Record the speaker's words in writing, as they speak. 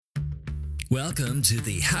Welcome to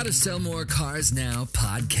the How to Sell More Cars Now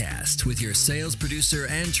podcast with your sales producer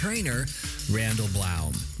and trainer, Randall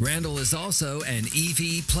Blaum. Randall is also an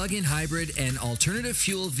EV, plug-in hybrid, and alternative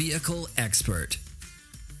fuel vehicle expert.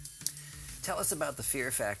 Tell us about the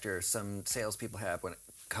fear factor some salespeople have when it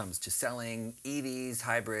comes to selling EVs,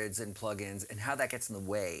 hybrids, and plug-ins, and how that gets in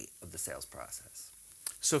the way of the sales process.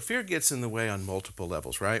 So fear gets in the way on multiple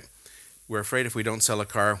levels, right? We're afraid if we don't sell a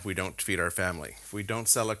car, we don't feed our family. If we don't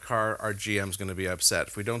sell a car, our GM's going to be upset.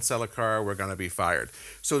 If we don't sell a car, we're going to be fired.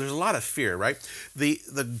 So there's a lot of fear, right? The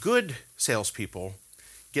good salespeople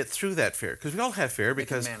get through that fear because we all have fear.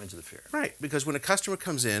 Because they can manage the fear. Right, because when a customer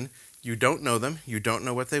comes in, you don't know them, you don't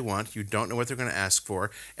know what they want, you don't know what they're going to ask for,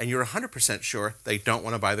 and you're 100% sure they don't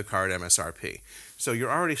want to buy the car at MSRP. So you're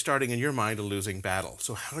already starting in your mind a losing battle.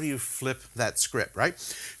 So how do you flip that script, right?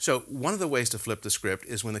 So one of the ways to flip the script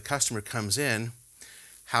is when the customer comes in,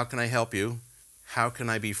 how can I help you? How can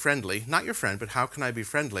I be friendly? Not your friend, but how can I be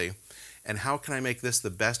friendly? And how can I make this the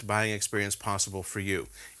best buying experience possible for you?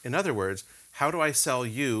 In other words, how do I sell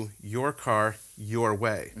you your car your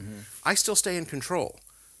way? I still stay in control,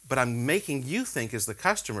 but I'm making you think as the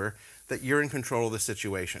customer that you're in control of the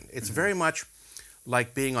situation. It's very much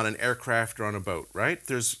like being on an aircraft or on a boat, right?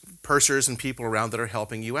 There's pursers and people around that are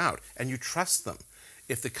helping you out, and you trust them.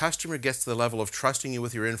 If the customer gets to the level of trusting you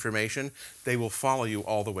with your information, they will follow you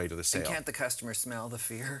all the way to the sale. And can't the customer smell the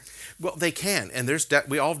fear? Well, they can, and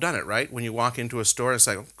we all have done it, right? When you walk into a store and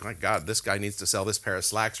say, oh my God, this guy needs to sell this pair of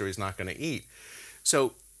slacks or he's not going to eat.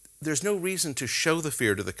 So there's no reason to show the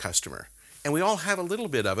fear to the customer. And we all have a little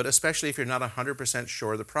bit of it, especially if you're not 100%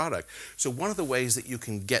 sure of the product. So one of the ways that you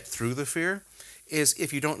can get through the fear is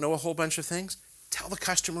if you don't know a whole bunch of things, tell the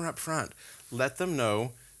customer up front. Let them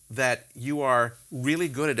know that you are really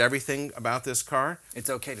good at everything about this car. It's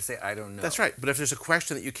okay to say, I don't know. That's right. But if there's a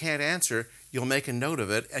question that you can't answer, you'll make a note of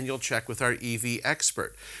it and you'll check with our EV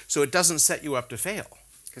expert. So it doesn't set you up to fail.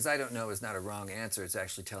 Because I don't know is not a wrong answer. It's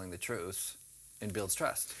actually telling the truth and builds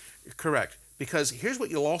trust. Correct. Because here's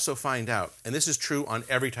what you'll also find out, and this is true on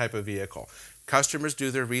every type of vehicle. Customers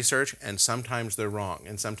do their research, and sometimes they're wrong,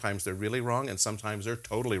 and sometimes they're really wrong, and sometimes they're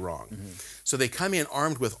totally wrong. So they come in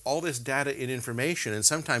armed with all this data and information, and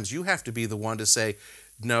sometimes you have to be the one to say,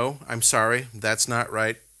 no, I'm sorry, that's not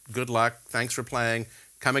right, good luck, thanks for playing,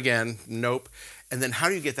 come again, nope. And then how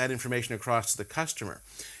do you get that information across to the customer?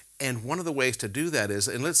 And one of the ways to do that is,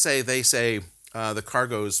 and let's say they say the car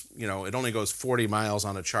goes, it only goes 40 miles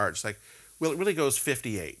on a charge. It's like, well, it really goes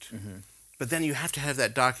 58. But then you have to have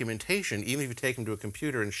that documentation, even if you take them to a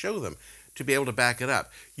computer and show them, to be able to back it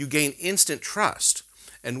up. You gain instant trust.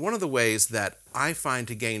 And one of the ways that I find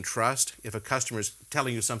to gain trust, if a customer is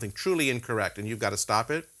telling you something truly incorrect and you've got to stop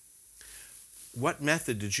it, what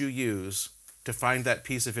method did you use to find that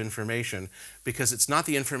piece of information? Because it's not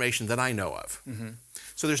the information that I know of.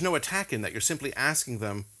 So there's no attack in that. You're simply asking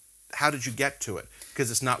them, how did you get to it? Because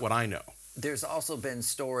it's not what I know. There's also been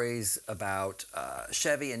stories about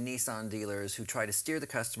Chevy and Nissan dealers who try to steer the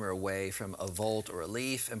customer away from a Volt or a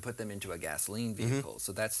Leaf and put them into a gasoline vehicle.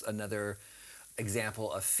 So that's another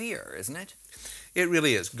example of fear, isn't it? It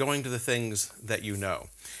really is, going to the things that you know.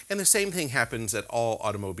 And the same thing happens at all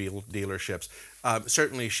automobile dealerships.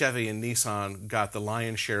 Certainly Chevy and Nissan got the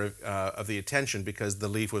lion's share of the attention because the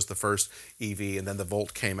Leaf was the first EV and then the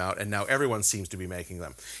Volt came out, and now everyone seems to be making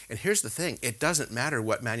them. And here's the thing, it doesn't matter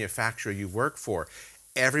what manufacturer you work for.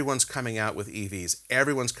 Everyone's coming out with EVs.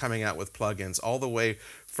 Everyone's coming out with plug-ins, all the way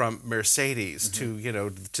from Mercedes to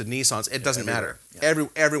to Nissans. It doesn't matter. Yeah.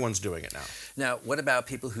 Everyone's doing it now. Now, what about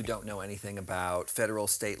people who don't know anything about federal,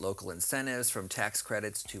 state, local incentives, from tax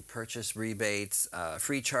credits to purchase rebates,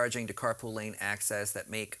 free charging to carpool lane access that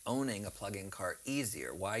make owning a plug-in car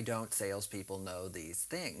easier? Why don't salespeople know these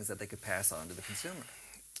things that they could pass on to the consumer?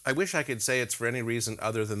 I wish I could say it's for any reason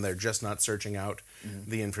other than they're just not searching out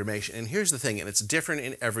the information. And here's the thing, and it's different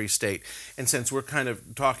in every state. And since we're kind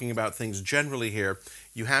of talking about things generally here,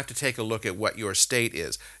 you have to take a look at what your state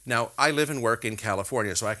is. Now, I live and work in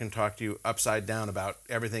California, so I can talk to you upside down about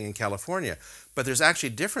everything in California. But there's actually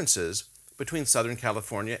differences between Southern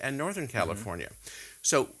California and Northern California.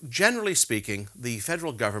 So generally speaking, the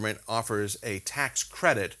federal government offers a tax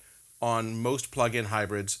credit on most plug-in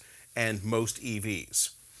hybrids and most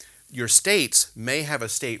EVs. Your states may have a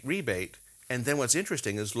state rebate, and then what's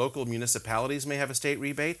interesting is local municipalities may have a state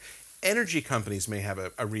rebate, energy companies may have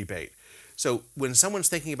a rebate. So when someone's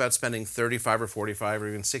thinking about spending $35,000 or $45,000 or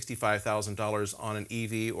even $65,000 on an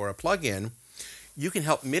EV or a plug-in, you can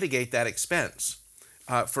help mitigate that expense.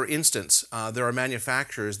 For instance, there are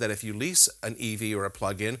manufacturers that if you lease an EV or a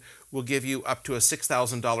plug-in will give you up to a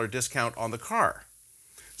 $6,000 discount on the car.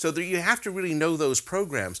 So that you have to really know those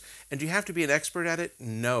programs. And do you have to be an expert at it?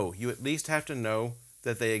 No. You at least have to know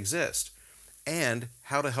that they exist and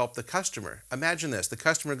how to help the customer. Imagine this. The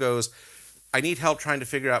customer goes, I need help trying to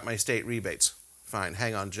figure out my state rebates. Fine,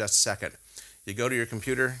 hang on just a second. You go to your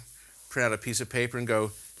computer, print out a piece of paper and go,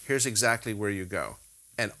 here's exactly where you go.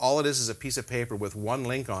 And all it is a piece of paper with one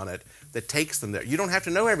link on it that takes them there. You don't have to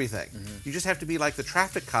know everything. You just have to be like the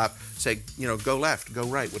traffic cop, say, go left, go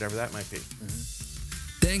right, whatever that might be.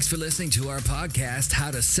 Thanks for listening to our podcast,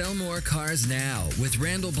 How to Sell More Cars Now, with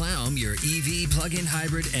Randall Blaum, your EV, plug-in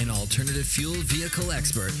hybrid, and alternative fuel vehicle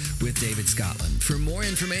expert with David Scotland. For more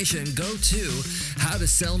information, go to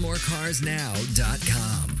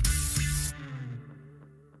howtosellmorecarsnow.com.